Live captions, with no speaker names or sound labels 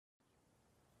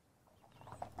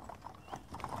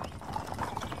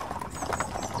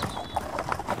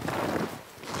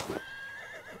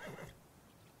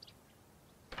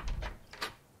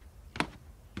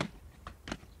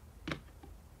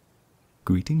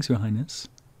Greetings, Your Highness,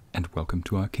 and welcome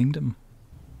to our kingdom.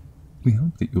 We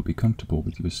hope that you'll be comfortable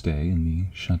with your stay in the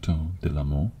Chateau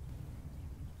Dl'Amour.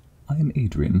 I am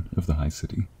Adrian of the High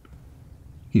City,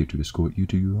 here to escort you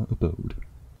to your abode.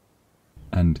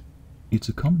 And it's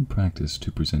a common practice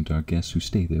to present our guests who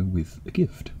stay there with a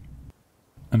gift.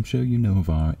 I'm sure you know of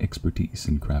our expertise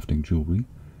in crafting jewelry.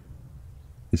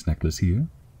 This necklace here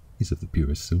is of the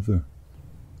purest silver.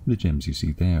 The gems you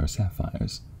see there are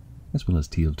sapphires, as well as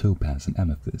teal topaz and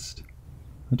amethyst.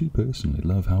 I do personally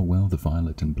love how well the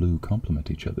violet and blue complement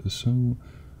each other so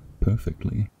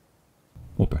perfectly.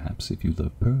 Or perhaps if you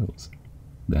love pearls,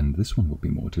 then this one will be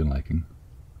more to your liking.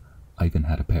 I even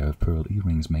had a pair of pearl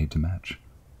earrings made to match.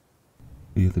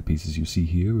 The other pieces you see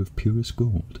here are of purest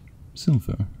gold,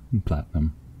 silver, and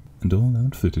platinum, and all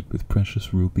outfitted with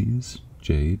precious rubies,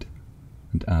 jade,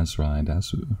 and azra and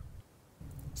azure.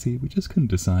 See, we just couldn't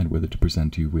decide whether to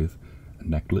present you with a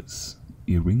necklace,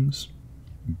 earrings,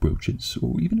 brooches,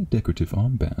 or even a decorative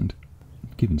armband,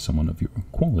 given someone of your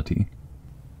quality,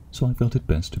 so I felt it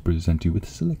best to present you with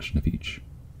a selection of each.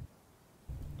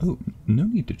 Oh, no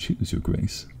need to choose, Your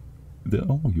Grace. They're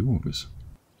all yours.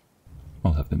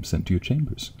 I'll have them sent to your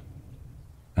chambers.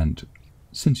 And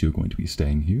since you're going to be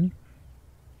staying here,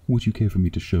 would you care for me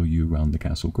to show you around the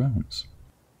castle grounds?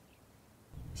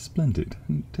 Splendid.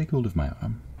 Take hold of my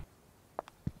arm.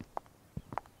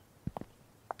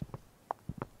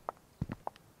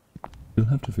 You'll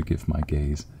have to forgive my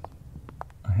gaze.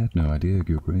 I had no idea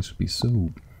Your Grace would be so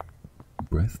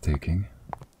breathtaking.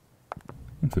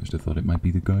 At first I thought it might be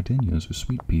the gardenias or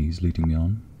sweet peas leading me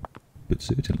on, but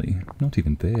certainly not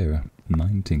even their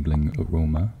mind-tingling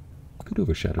aroma could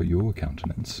overshadow your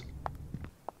countenance.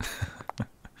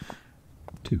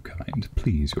 Too kind,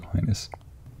 please, Your Highness.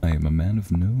 I am a man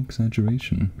of no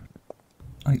exaggeration.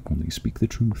 I only speak the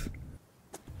truth.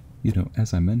 You know,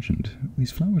 as I mentioned,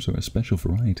 these flowers are a special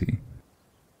variety.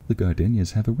 The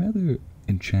gardenias have a rather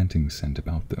enchanting scent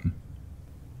about them.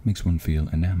 Makes one feel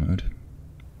enamored.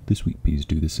 The sweet peas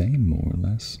do the same, more or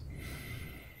less.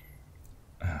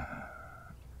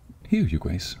 Here, Your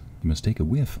Grace. You must take a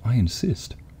whiff, I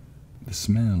insist. The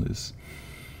smell is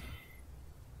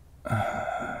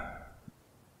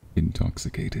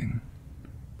intoxicating.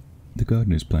 The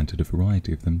gardeners planted a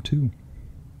variety of them too.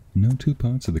 No two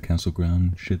parts of the castle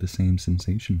ground share the same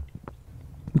sensation.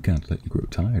 We can't let you grow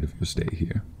tired of your stay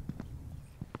here.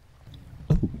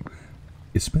 Oh,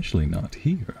 especially not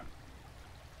here.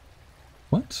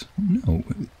 What? No,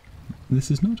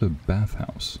 this is not a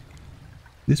bathhouse.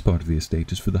 This part of the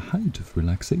estate is for the height of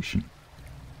relaxation.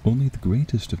 Only the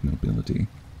greatest of nobility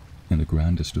and the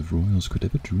grandest of royals could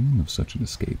ever dream of such an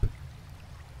escape.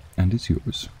 And it's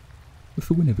yours,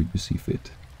 for whenever you see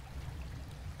fit.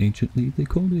 Anciently, they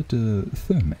called it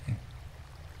therme.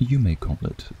 You may call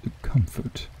it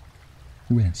comfort,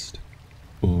 rest,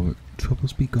 or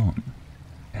troubles be gone,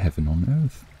 heaven on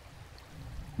earth,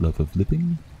 love of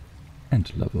living,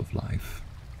 and love of life.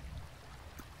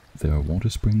 There are water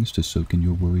springs to soak in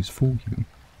your worries for you,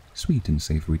 sweet and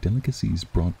savory delicacies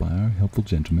brought by our helpful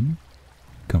gentlemen,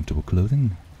 comfortable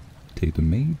clothing,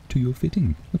 tailor-made to your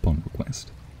fitting upon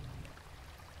request.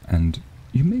 And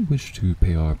you may wish to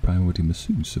pay our priority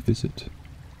masseuse a visit.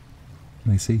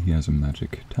 They say he has a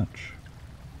magic touch.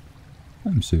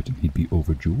 I'm certain he'd be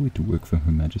overjoyed to work for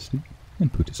Her Majesty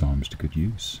and put his arms to good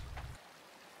use.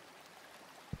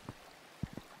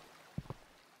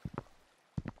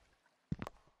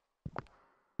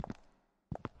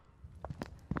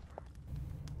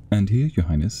 And here, Your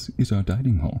Highness, is our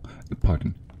dining hall.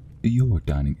 Pardon, your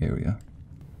dining area.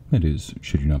 That is,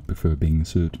 should you not prefer being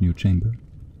served in your chamber.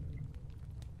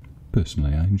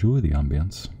 Personally, I enjoy the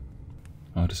ambience.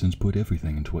 Artisans put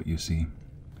everything into what you see,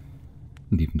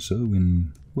 and even so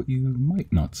in what you might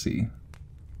not see.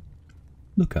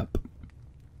 Look up.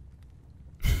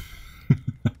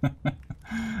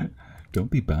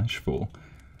 Don't be bashful.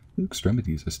 The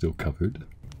extremities are still covered.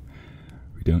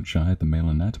 We don't shy at the male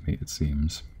anatomy, it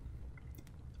seems.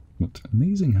 But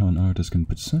amazing how an artist can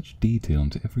put such detail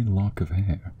into every lock of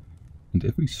hair and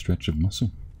every stretch of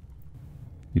muscle.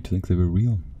 You'd think they were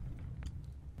real.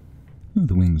 Oh,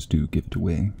 the wings do give it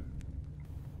away.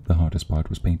 The hardest part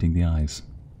was painting the eyes.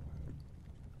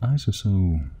 Eyes are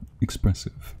so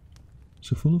expressive,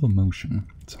 so full of emotion,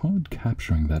 it's hard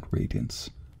capturing that radiance.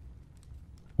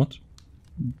 What?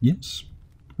 Yes,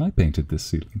 I painted this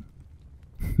ceiling.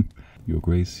 Your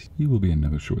Grace, you will be in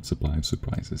no short supply of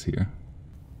surprises here.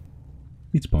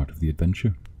 It's part of the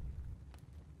adventure.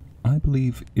 I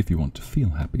believe if you want to feel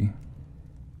happy,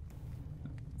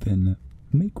 then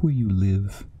make where you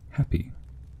live happy.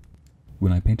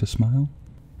 When I paint a smile,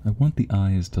 I want the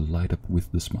eyes to light up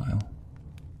with the smile.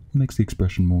 makes the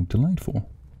expression more delightful.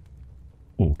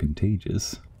 Or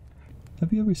contagious.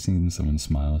 Have you ever seen someone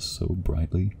smile so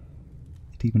brightly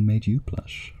it even made you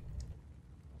blush?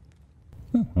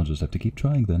 Well, I'll just have to keep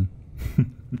trying then.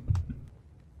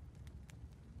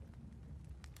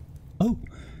 Oh,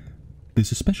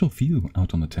 there's a special view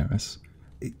out on the terrace.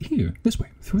 Here, this way,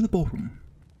 through the ballroom.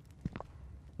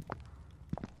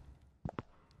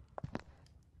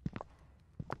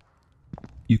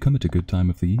 You come at a good time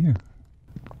of the year.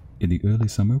 In the early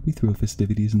summer, we throw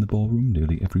festivities in the ballroom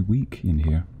nearly every week in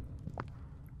here.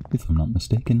 If I'm not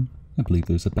mistaken, I believe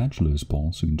there's a bachelor's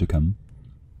ball soon to come.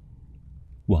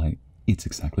 Why, it's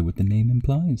exactly what the name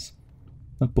implies.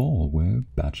 A ball where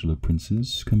bachelor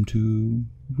princes come to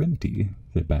remedy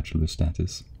their bachelor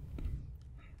status.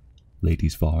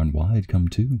 Ladies far and wide come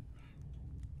too.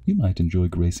 You might enjoy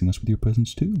gracing us with your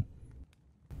presence too.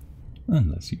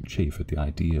 Unless you chafe at the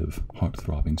idea of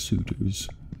heart-throbbing suitors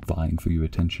vying for your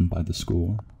attention by the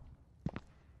score.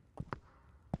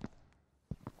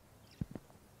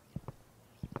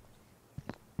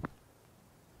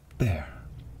 There.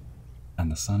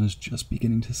 And the sun is just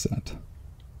beginning to set.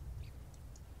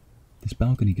 This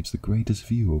balcony gives the greatest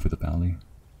view over the valley,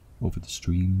 over the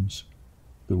streams,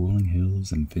 the rolling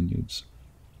hills and vineyards,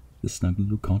 the snug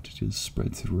little cottages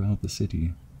spread throughout the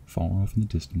city, far off in the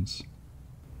distance.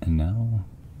 And now,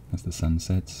 as the sun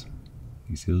sets,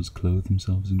 these hills clothe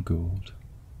themselves in gold.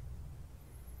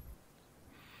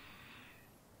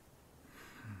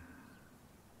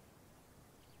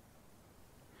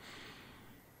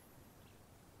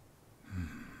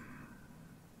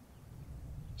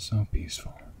 So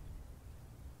peaceful.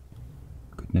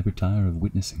 Could never tire of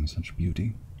witnessing such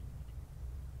beauty.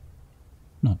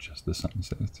 Not just the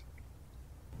sunset.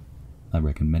 I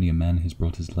reckon many a man has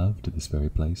brought his love to this very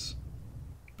place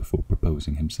before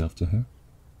proposing himself to her.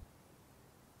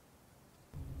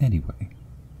 Anyway,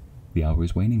 the hour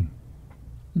is waning,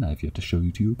 and I have yet to show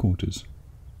you to your quarters.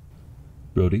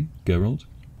 Brody, Geralt,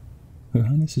 Her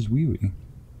Highness is weary,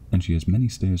 and she has many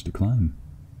stairs to climb.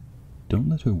 Don't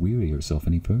let her weary herself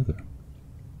any further.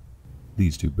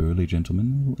 These two burly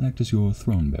gentlemen will act as your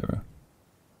throne-bearer.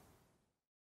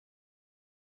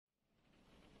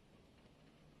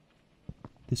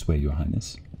 This way, Your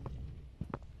Highness.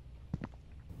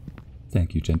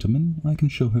 Thank you, gentlemen. I can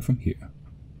show her from here.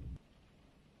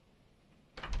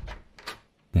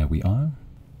 There we are.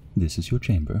 This is your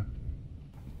chamber.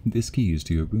 This key is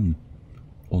to your room.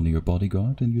 Only your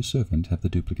bodyguard and your servant have the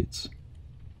duplicates.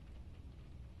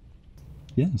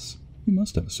 Yes, you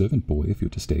must have a servant boy if you're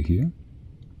to stay here.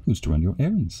 Who's to run your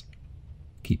errands?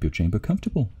 Keep your chamber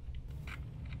comfortable.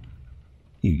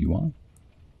 Here you are.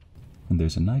 And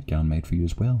there's a nightgown made for you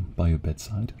as well, by your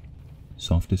bedside.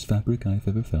 Softest fabric I've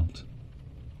ever felt.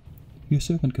 Your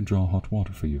servant can draw hot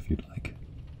water for you if you'd like.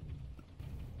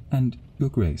 And, Your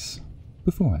Grace,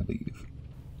 before I leave,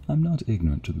 I'm not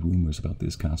ignorant to the rumors about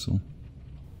this castle.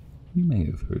 You may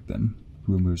have heard them.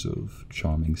 Rumors of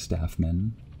charming staff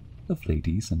men, of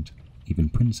ladies and even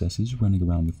princesses running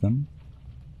around with them.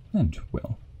 And,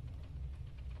 well,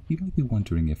 you might be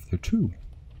wondering if they're true.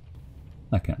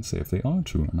 I can't say if they are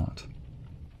true or not.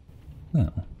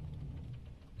 Well,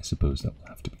 I suppose that will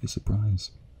have to be a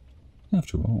surprise.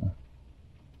 After all,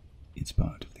 it's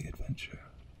part of the adventure.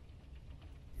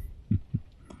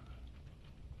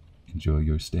 Enjoy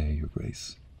your stay, Your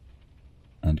Grace,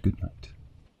 and good night.